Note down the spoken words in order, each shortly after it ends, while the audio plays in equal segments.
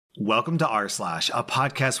Welcome to r/, a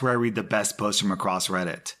podcast where I read the best posts from across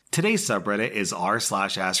Reddit. Today's subreddit is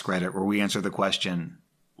r/Askreddit, where we answer the question,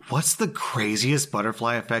 what's the craziest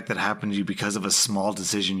butterfly effect that happened to you because of a small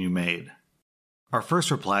decision you made? Our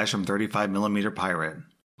first reply is from 35mm Pirate.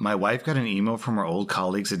 My wife got an email from her old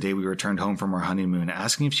colleagues the day we returned home from our honeymoon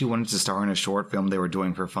asking if she wanted to star in a short film they were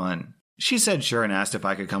doing for fun. She said sure and asked if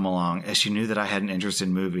I could come along, as she knew that I had an interest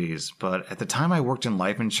in movies, but at the time I worked in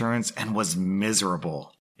life insurance and was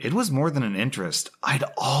miserable. It was more than an interest. I'd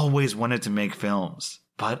always wanted to make films,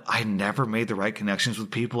 but I never made the right connections with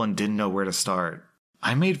people and didn't know where to start.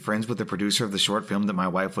 I made friends with the producer of the short film that my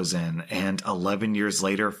wife was in, and 11 years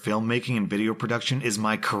later, filmmaking and video production is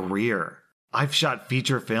my career. I've shot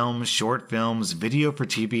feature films, short films, video for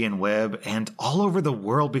TV and web, and all over the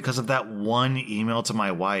world because of that one email to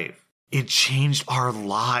my wife. It changed our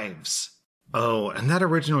lives. Oh, and that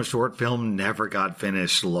original short film never got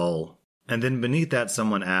finished, lol. And then beneath that,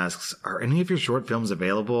 someone asks, are any of your short films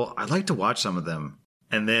available? I'd like to watch some of them.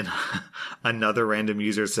 And then another random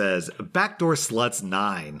user says, Backdoor Sluts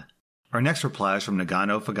 9. Our next reply is from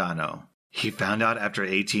Nagano Fagano. He found out after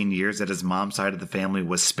 18 years that his mom's side of the family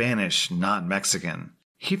was Spanish, not Mexican.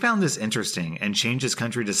 He found this interesting and changed his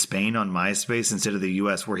country to Spain on MySpace instead of the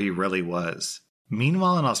US where he really was.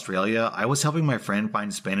 Meanwhile in Australia, I was helping my friend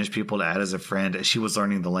find Spanish people to add as a friend as she was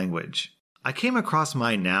learning the language. I came across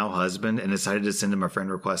my now husband and decided to send him a friend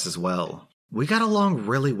request as well. We got along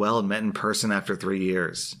really well and met in person after 3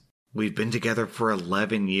 years. We've been together for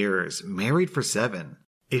 11 years, married for 7.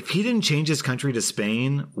 If he didn't change his country to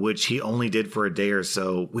Spain, which he only did for a day or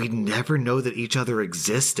so, we'd never know that each other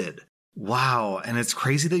existed. Wow, and it's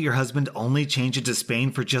crazy that your husband only changed it to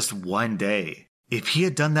Spain for just 1 day. If he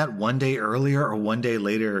had done that 1 day earlier or 1 day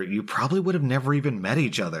later, you probably would have never even met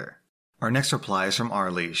each other. Our next reply is from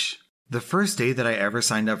Arleesh. The first day that I ever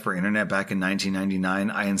signed up for internet back in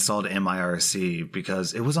 1999, I installed MIRC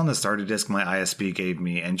because it was on the starter disk my ISP gave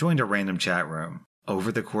me and joined a random chat room.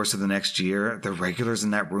 Over the course of the next year, the regulars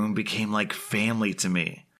in that room became like family to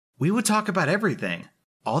me. We would talk about everything.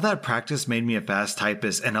 All that practice made me a fast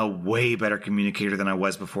typist and a way better communicator than I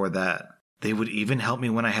was before that. They would even help me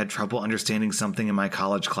when I had trouble understanding something in my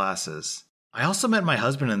college classes. I also met my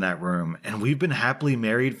husband in that room, and we've been happily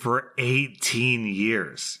married for 18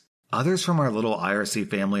 years. Others from our little IRC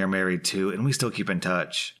family are married too, and we still keep in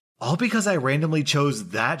touch. All because I randomly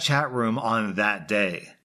chose that chat room on that day.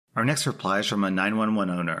 Our next reply is from a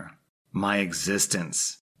 911 owner. My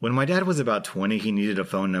existence. When my dad was about 20, he needed a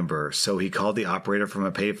phone number, so he called the operator from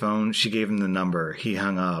a payphone. She gave him the number. He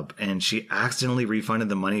hung up, and she accidentally refunded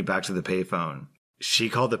the money back to the payphone. She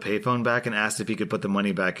called the payphone back and asked if he could put the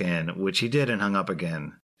money back in, which he did and hung up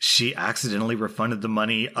again. She accidentally refunded the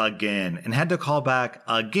money again and had to call back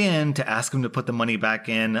again to ask him to put the money back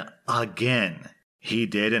in again. He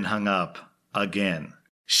did and hung up again.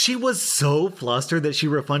 She was so flustered that she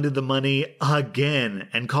refunded the money again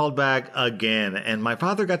and called back again, and my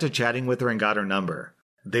father got to chatting with her and got her number.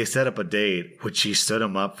 They set up a date, which she stood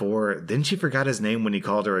him up for. Then she forgot his name when he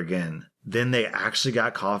called her again. Then they actually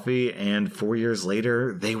got coffee, and 4 years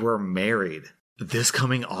later, they were married. This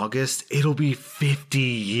coming August, it'll be 50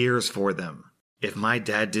 years for them. If my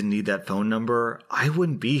dad didn't need that phone number, I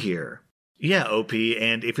wouldn't be here. Yeah, OP,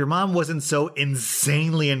 and if your mom wasn't so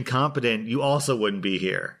insanely incompetent, you also wouldn't be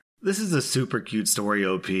here. This is a super cute story,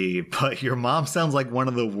 OP, but your mom sounds like one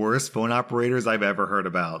of the worst phone operators I've ever heard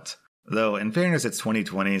about. Though, in fairness, it's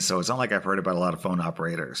 2020, so it's not like I've heard about a lot of phone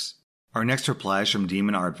operators. Our next reply is from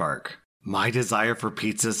Demon Aardvark. My desire for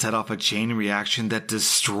pizza set off a chain reaction that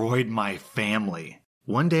destroyed my family.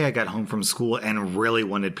 One day I got home from school and really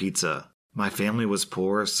wanted pizza. My family was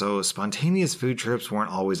poor, so spontaneous food trips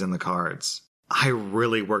weren't always in the cards. I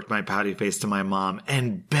really worked my pouty face to my mom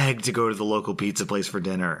and begged to go to the local pizza place for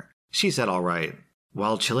dinner. She said all right.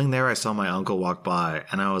 While chilling there, I saw my uncle walk by,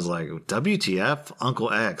 and I was like, WTF,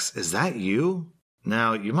 Uncle X, is that you?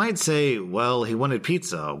 Now, you might say, well, he wanted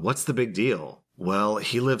pizza. What's the big deal? Well,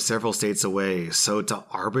 he lived several states away, so to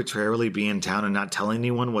arbitrarily be in town and not tell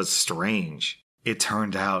anyone was strange. It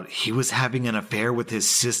turned out he was having an affair with his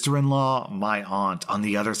sister-in-law, my aunt, on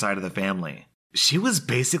the other side of the family. She was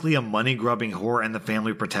basically a money-grubbing whore and the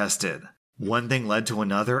family protested. One thing led to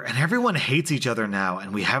another, and everyone hates each other now,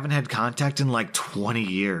 and we haven't had contact in like 20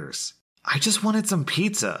 years. I just wanted some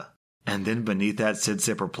pizza. And then beneath that, Sid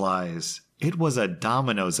Sip replies, it was a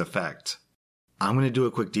dominoes effect. I'm going to do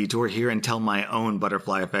a quick detour here and tell my own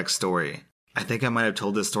butterfly effect story. I think I might have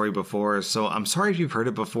told this story before, so I'm sorry if you've heard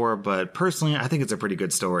it before, but personally, I think it's a pretty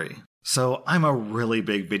good story. So, I'm a really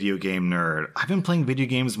big video game nerd. I've been playing video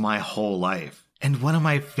games my whole life. And one of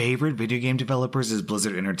my favorite video game developers is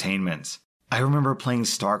Blizzard Entertainment. I remember playing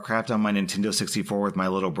StarCraft on my Nintendo 64 with my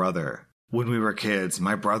little brother. When we were kids,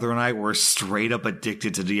 my brother and I were straight up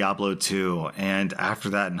addicted to Diablo 2, and after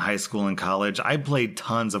that in high school and college, I played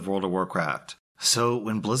tons of World of Warcraft. So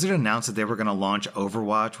when Blizzard announced that they were going to launch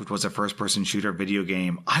Overwatch, which was a first-person shooter video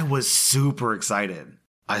game, I was super excited.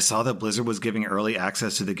 I saw that Blizzard was giving early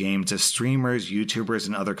access to the game to streamers, YouTubers,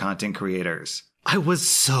 and other content creators. I was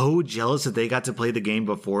so jealous that they got to play the game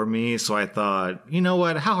before me, so I thought, you know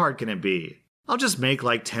what, how hard can it be? I'll just make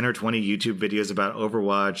like 10 or 20 YouTube videos about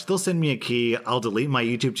Overwatch, they'll send me a key, I'll delete my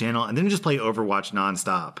YouTube channel, and then just play Overwatch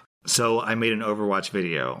nonstop. So I made an Overwatch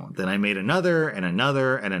video, then I made another, and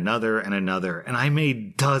another, and another, and another, and I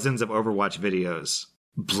made dozens of Overwatch videos.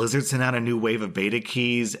 Blizzard sent out a new wave of beta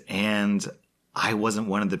keys, and I wasn't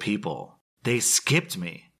one of the people. They skipped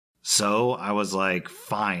me. So I was like,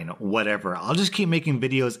 fine, whatever, I'll just keep making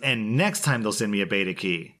videos, and next time they'll send me a beta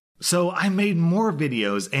key. So I made more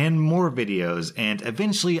videos, and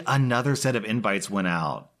eventually another set of invites went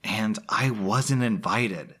out, and I wasn't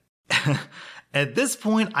invited. At this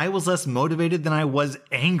point, I was less motivated than I was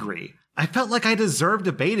angry. I felt like I deserved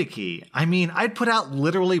a beta key. I mean, I'd put out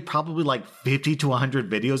literally probably like 50 to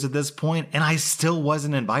 100 videos at this point, and I still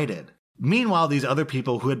wasn't invited. Meanwhile, these other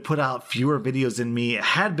people who had put out fewer videos than me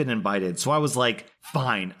had been invited, so I was like,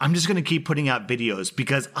 fine, I'm just gonna keep putting out videos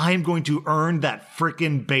because I'm going to earn that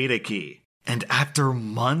frickin' beta key. And after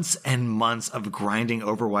months and months of grinding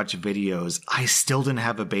Overwatch videos, I still didn't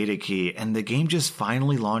have a beta key, and the game just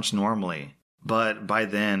finally launched normally. But by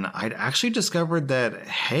then, I'd actually discovered that,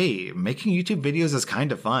 hey, making YouTube videos is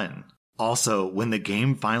kind of fun. Also, when the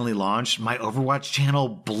game finally launched, my Overwatch channel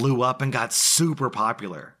blew up and got super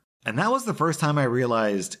popular. And that was the first time I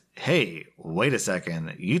realized, hey, wait a second,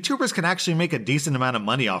 YouTubers can actually make a decent amount of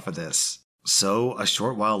money off of this. So, a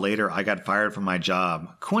short while later, I got fired from my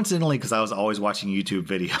job, coincidentally because I was always watching YouTube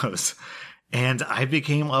videos, and I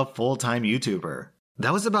became a full-time YouTuber.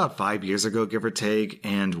 That was about 5 years ago, give or take,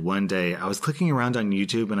 and one day I was clicking around on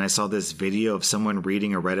YouTube and I saw this video of someone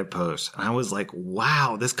reading a Reddit post, and I was like,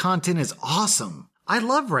 wow, this content is awesome. I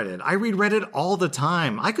love Reddit. I read Reddit all the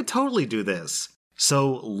time. I could totally do this.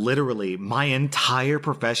 So literally, my entire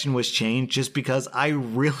profession was changed just because I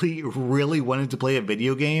really wanted to play a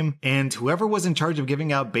video game, and whoever was in charge of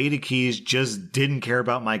giving out beta keys just didn't care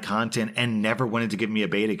about my content and never wanted to give me a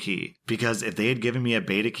beta key. Because if they had given me a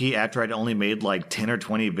beta key after I'd only made like 10 or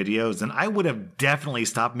 20 videos, then I would have definitely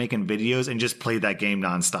stopped making videos and just played that game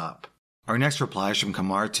nonstop. Our next reply is from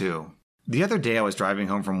Kamar2. The other day I was driving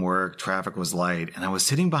home from work, traffic was light, and I was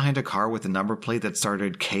sitting behind a car with a number plate that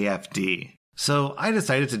started KFD. So I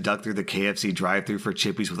decided to duck through the KFC drive-thru for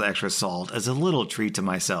chippies with extra salt as a little treat to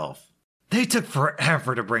myself. They took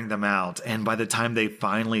forever to bring them out, and by the time they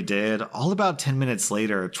finally did, all about 10 minutes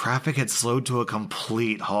later, traffic had slowed to a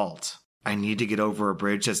complete halt. I need to get over a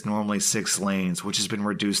bridge that's normally 6 lanes, which has been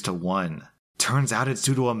reduced to 1. Turns out it's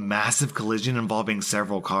due to a massive collision involving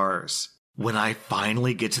several cars. When I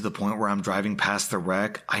finally get to the point where I'm driving past the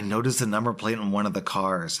wreck, I notice the number plate on one of the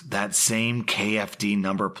cars, that same KFD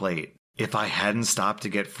number plate. If I hadn't stopped to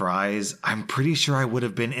get fries, I'm pretty sure I would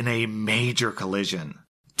have been in a major collision.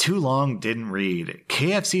 Too long didn't read.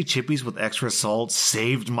 KFC chippies with extra salt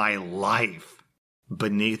saved my life.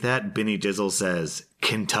 Beneath that, Benny Dizzle says,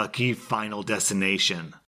 Kentucky Final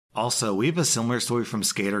Destination. Also, we have a similar story from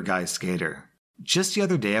Skater Guy Skater. Just the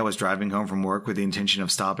other day I was driving home from work with the intention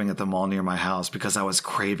of stopping at the mall near my house because I was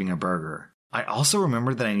craving a burger. I also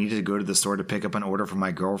remembered that I needed to go to the store to pick up an order for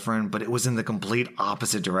my girlfriend, but it was in the complete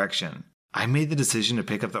opposite direction. I made the decision to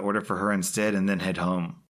pick up the order for her instead and then head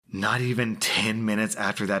home. Not even 10 minutes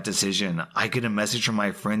after that decision, I get a message from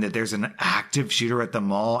my friend that there's an active shooter at the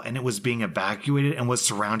mall and it was being evacuated and was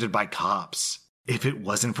surrounded by cops. If it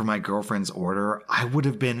wasn't for my girlfriend's order, I would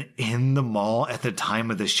have been in the mall at the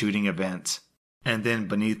time of the shooting event. And then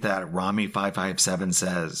beneath that, Rami557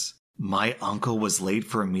 says, my uncle was late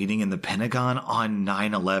for a meeting in the Pentagon on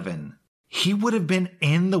 9/11. He would have been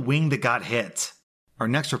in the wing that got hit. Our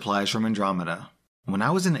next reply is from Andromeda. When I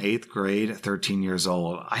was in 8th grade, 13 years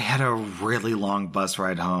old, I had a really long bus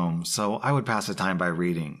ride home, so I would pass the time by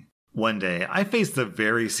reading. One day, I faced the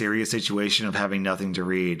very serious situation of having nothing to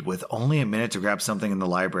read, with only a minute to grab something in the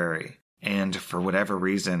library. And for whatever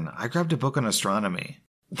reason, I grabbed a book on astronomy.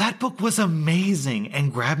 That book was amazing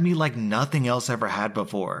and grabbed me like nothing else ever had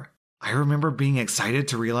before. I remember being excited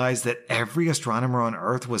to realize that every astronomer on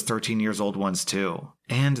Earth was 13 years old once too.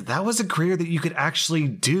 And that was a career that you could actually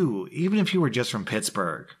do, even if you were just from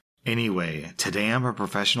Pittsburgh. Anyway, today I'm a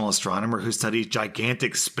professional astronomer who studies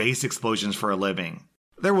gigantic space explosions for a living.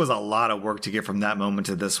 There was a lot of work to get from that moment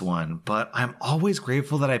to this one, but I'm always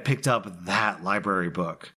grateful that I picked up that library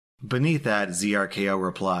book. Beneath that, ZRKO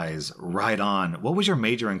replies, right on, what was your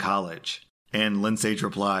major in college? And Linsage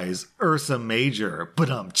replies, Ursa Major,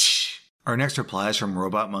 ba-dum-tsh. Our next reply is from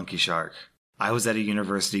Robot Monkey Shark. I was at a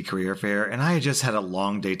university career fair and I had just had a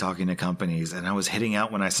long day talking to companies and I was hitting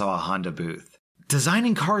out when I saw a Honda booth.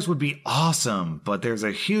 Designing cars would be awesome, but there's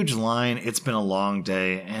a huge line, it's been a long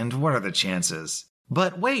day, and what are the chances?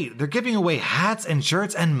 But wait, they're giving away hats and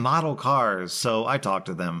shirts and model cars, so I talked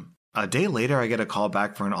to them. A day later, I get a call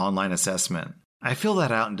back for an online assessment. I fill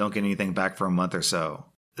that out and don't get anything back for a month or so.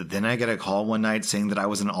 Then I get a call one night saying that I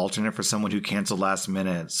was an alternate for someone who canceled last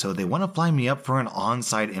minute, so they want to fly me up for an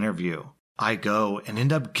on-site interview. I go and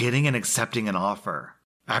end up getting and accepting an offer.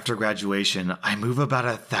 After graduation, I move about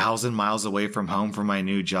 1,000 miles away from home for my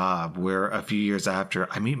new job, where a few years after,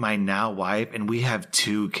 I meet my now wife and we have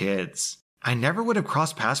 2 kids. I never would have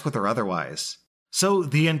crossed paths with her otherwise. So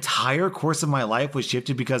the entire course of my life was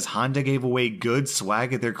shifted because Honda gave away good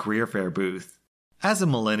swag at their career fair booth. As a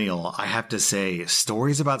millennial, I have to say,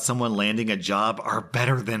 stories about someone landing a job are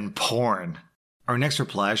better than porn. Our next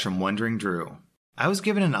reply is from Wondering Drew. I was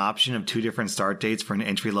given an option of 2 different start dates for an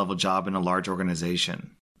entry-level job in a large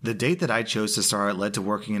organization. The date that I chose to start led to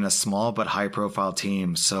working in a small but high-profile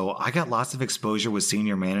team, so I got lots of exposure with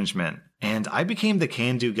senior management, and I became the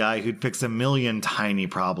can-do guy who'd fix a million tiny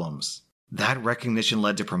problems. That recognition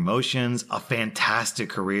led to promotions, a fantastic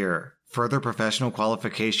career, further professional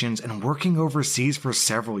qualifications, and working overseas for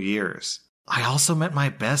several years. I also met my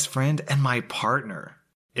best friend and my partner.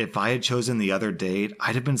 If I had chosen the other date,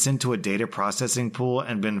 I'd have been sent to a data processing pool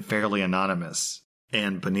and been fairly anonymous.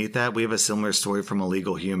 And beneath that, we have a similar story from a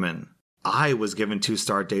legal human. I was given 2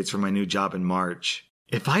 start dates for my new job in March.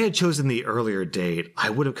 If I had chosen the earlier date, I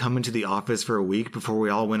would have come into the office for a week before we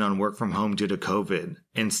all went on work from home due to COVID.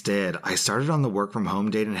 Instead, I started on the work from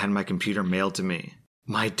home date and had my computer mailed to me.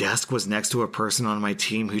 My desk was next to a person on my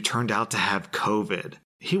team who turned out to have COVID.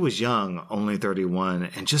 He was young, only 31,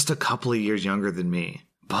 and just a couple of years younger than me.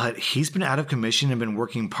 But he's been out of commission and been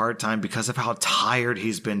working part-time because of how tired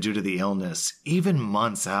he's been due to the illness, even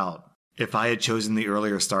months out. If I had chosen the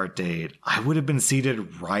earlier start date, I would have been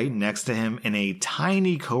seated right next to him in a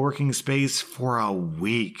tiny co-working space for a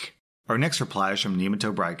week. Our next reply is from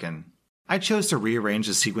Nemoto Bryken. I chose to rearrange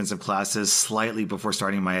the sequence of classes slightly before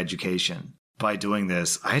starting my education. By doing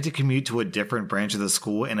this, I had to commute to a different branch of the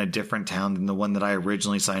school in a different town than the one that I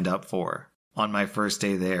originally signed up for. On my first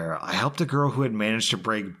day there, I helped a girl who had managed to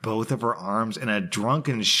break both of her arms in a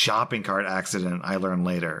drunken shopping cart accident, I learned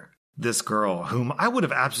later. This girl, whom I would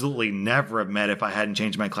have absolutely never have met if I hadn't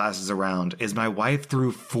changed my classes around, is my wife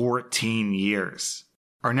through 14 years.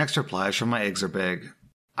 Our next reply is from My Eggs Are Big.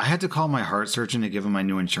 I had to call my heart surgeon to give him my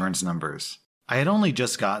new insurance numbers. I had only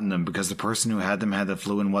just gotten them because the person who had them had the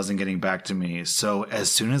flu and wasn't getting back to me, so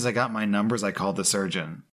as soon as I got my numbers, I called the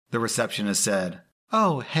surgeon. The receptionist said,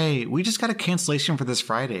 "Oh, hey, we just got a cancellation for this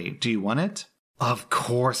Friday. Do you want it?" Of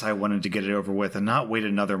course I wanted to get it over with and not wait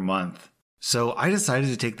another month. So I decided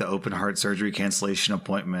to take the open heart surgery cancellation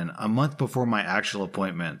appointment a month before my actual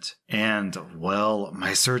appointment. And, well,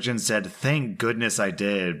 my surgeon said thank goodness I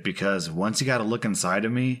did, because once he got a look inside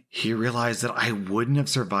of me, he realized that I wouldn't have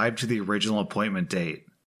survived to the original appointment date.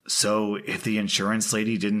 So if the insurance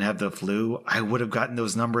lady didn't have the flu, I would have gotten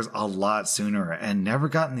those numbers a lot sooner and never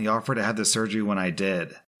gotten the offer to have the surgery when I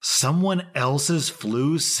did. Someone else's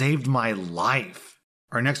flu saved my life.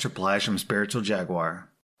 Our next reply is from Spiritual Jaguar.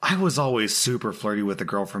 I was always super flirty with the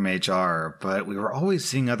girl from HR, but we were always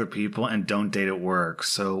seeing other people and don't date at work,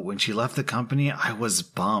 so when she left the company, I was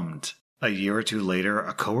bummed. A year or two later,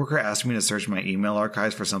 a coworker asked me to search my email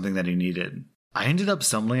archives for something that he needed. I ended up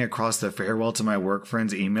stumbling across the farewell to my work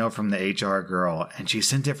friend's email from the HR girl, and she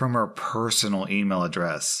sent it from her personal email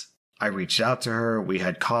address. I reached out to her, we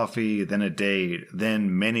had coffee, then a date,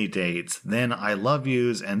 then many dates, then I love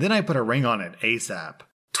yous, and then I put a ring on it ASAP.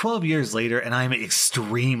 12 years later, and I'm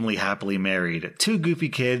extremely happily married. 2 goofy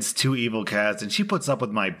kids, 2 evil cats, and she puts up with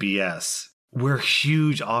my BS. We're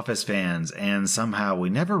huge Office fans, and somehow we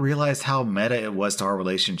never realized how meta it was to our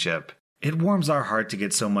relationship. It warms our heart to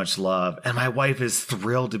get so much love, and my wife is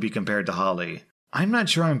thrilled to be compared to Holly. I'm not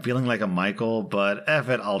sure I'm feeling like a Michael, but F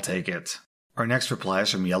it, I'll take it. Our next reply is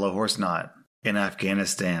from Yellow Horse Knot. In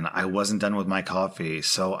Afghanistan, I wasn't done with my coffee,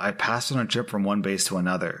 so I passed on a trip from one base to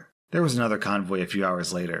another. There was another convoy a few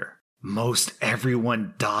hours later. Most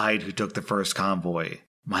everyone died who took the first convoy.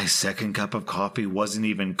 My second cup of coffee wasn't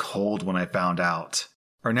even cold when I found out.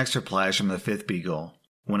 Our next reply is from the Fifth Beagle.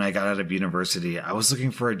 When I got out of university, I was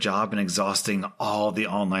looking for a job and exhausting all the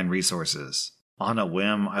online resources. On a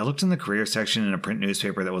whim, I looked in the career section in a print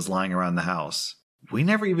newspaper that was lying around the house. We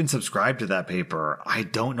never even subscribed to that paper. I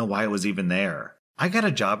don't know why it was even there. I got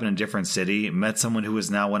a job in a different city, met someone who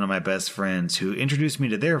was now one of my best friends, who introduced me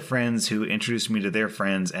to their friends, who introduced me to their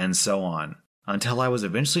friends, and so on, until I was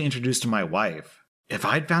eventually introduced to my wife. If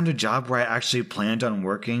I'd found a job where I actually planned on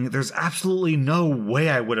working, there's absolutely no way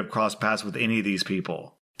I would have crossed paths with any of these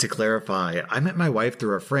people. To clarify, I met my wife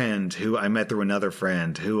through a friend, who I met through another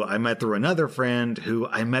friend, who I met through another friend, who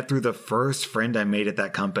I met through the first friend I made at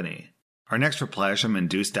that company. Our next reply is from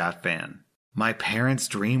Induced Daft Fan. My parents'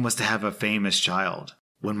 dream was to have a famous child.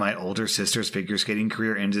 When my older sister's figure skating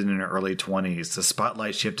career ended in her early 20s, the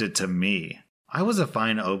spotlight shifted to me. I was a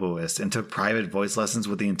fine oboist and took private voice lessons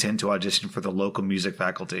with the intent to audition for the local music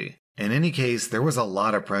faculty. In any case, there was a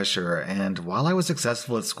lot of pressure, and while I was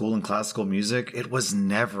successful at school in classical music, it was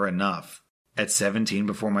never enough. At 17,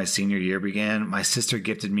 before my senior year began, my sister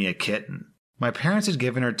gifted me a kitten. My parents had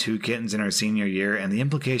given her 2 kittens in her senior year, and the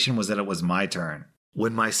implication was that it was my turn.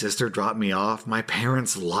 When my sister dropped me off, my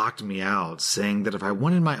parents locked me out, saying that if I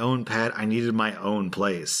wanted my own pet, I needed my own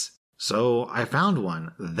place. So I found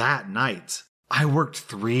one that night. I worked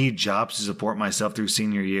 3 jobs to support myself through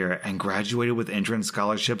senior year and graduated with entrance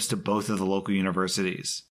scholarships to both of the local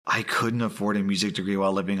universities. I couldn't afford a music degree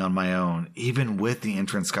while living on my own, even with the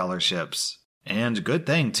entrance scholarships. And good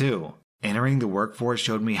thing, too. Entering the workforce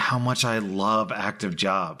showed me how much I love active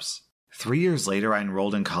jobs. 3 years later, I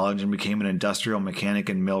enrolled in college and became an industrial mechanic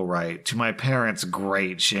and millwright, to my parents'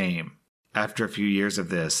 great shame. After a few years of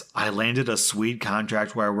this, I landed a sweet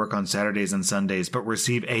contract where I work on Saturdays and Sundays but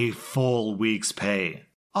receive a full week's pay.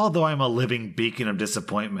 Although I'm a living beacon of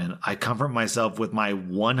disappointment, I comfort myself with my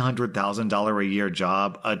 $100,000 a year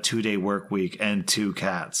job, a 2-day work week, and 2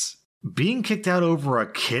 cats. Being kicked out over a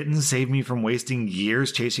kitten saved me from wasting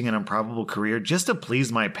years chasing an improbable career just to please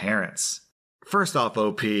my parents. First off,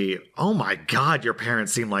 OP, oh my god, your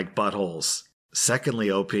parents seem like buttholes. Secondly,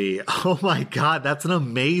 OP, oh my god, that's an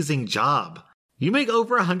amazing job. You make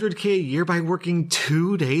over $100K a year by working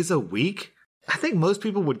 2 days a week? I think most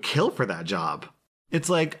people would kill for that job. It's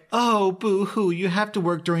like, oh, boo-hoo, you have to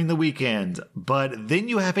work during the weekend, but then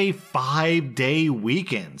you have a 5-day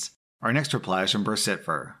weekend. Our next reply is from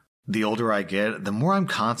Bursitfer. The older I get, the more I'm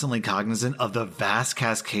constantly cognizant of the vast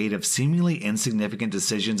cascade of seemingly insignificant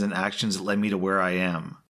decisions and actions that led me to where I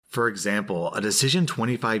am. For example, a decision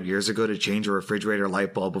 25 years ago to change a refrigerator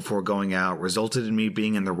light bulb before going out resulted in me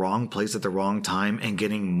being in the wrong place at the wrong time and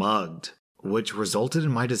getting mugged, which resulted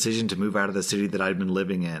in my decision to move out of the city that I'd been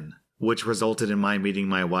living in, which resulted in my meeting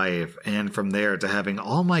my wife, and from there to having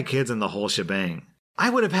all my kids in the whole shebang. I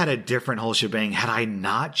would have had a different whole shebang had I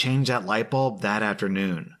not changed that light bulb that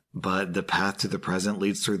afternoon, but the path to the present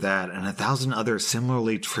leads through that and 1,000 other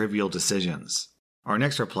similarly trivial decisions. Our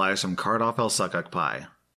next reply is from Cardoff El Suckuk Pie.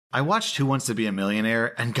 I watched Who Wants to Be a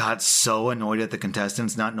Millionaire and got so annoyed at the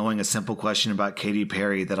contestants not knowing a simple question about Katy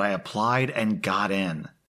Perry that I applied and got in.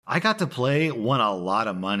 I got to play, won a lot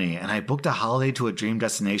of money, and I booked a holiday to a dream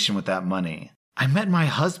destination with that money. I met my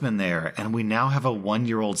husband there, and we now have a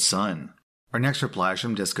 1-year-old son. Our next reply is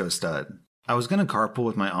from Disco Stud. I was going to carpool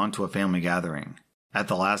with my aunt to a family gathering. At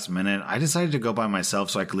the last minute, I decided to go by myself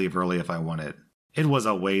so I could leave early if I wanted. It was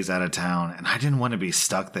a ways out of town, and I didn't want to be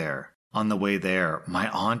stuck there. On the way there, my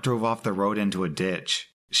aunt drove off the road into a ditch.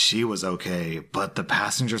 She was okay, but the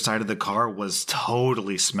passenger side of the car was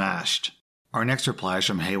totally smashed. Our next reply is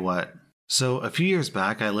from Hey What. So, a few years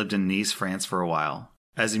back, I lived in Nice, France for a while.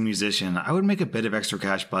 As a musician, I would make a bit of extra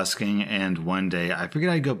cash busking, and one day I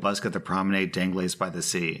figured I'd go busk at the Promenade d'Anglaise by the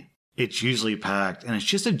sea. It's usually packed, and it's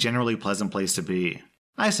just a generally pleasant place to be.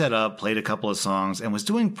 I set up, played a couple of songs, and was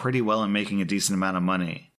doing pretty well and making a decent amount of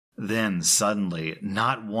money. Then, suddenly,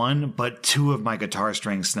 not 1, but 2 of my guitar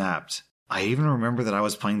strings snapped. I even remember that I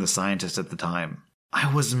was playing the scientist at the time.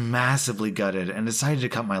 I was massively gutted and decided to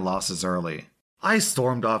cut my losses early. I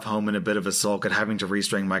stormed off home in a bit of a sulk at having to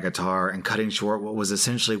restring my guitar and cutting short what was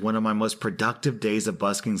essentially one of my most productive days of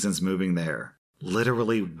busking since moving there.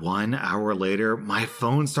 Literally 1 hour later, my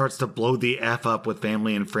phone starts to blow the F up with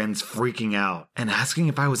family and friends freaking out and asking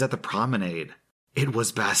if I was at the Promenade. It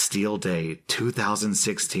was Bastille Day,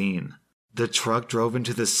 2016. The truck drove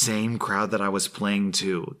into the same crowd that I was playing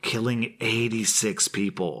to, killing 86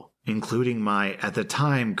 people, including my, at the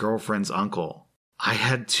time, girlfriend's uncle. I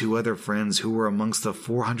had 2 other friends who were amongst the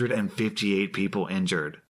 458 people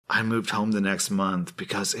injured. I moved home the next month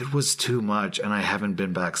because it was too much and I haven't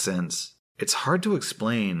been back since. It's hard to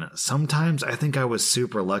explain. Sometimes I think I was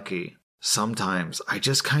super lucky. Sometimes I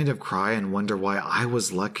just kind of cry and wonder why I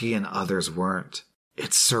was lucky and others weren't.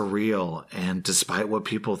 It's surreal, and despite what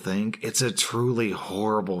people think, it's a truly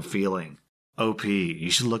horrible feeling. OP,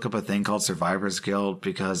 you should look up a thing called Survivor's Guilt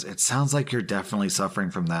because it sounds like you're definitely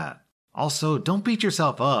suffering from that. Also, don't beat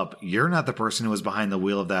yourself up. You're not the person who was behind the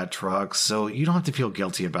wheel of that truck, so you don't have to feel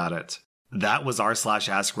guilty about it. That was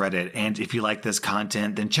r/AskReddit, and if you like this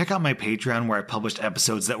content, then check out my Patreon where I published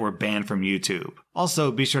episodes that were banned from YouTube.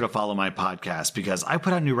 Also, be sure to follow my podcast because I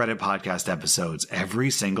put out new Reddit podcast episodes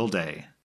every single day.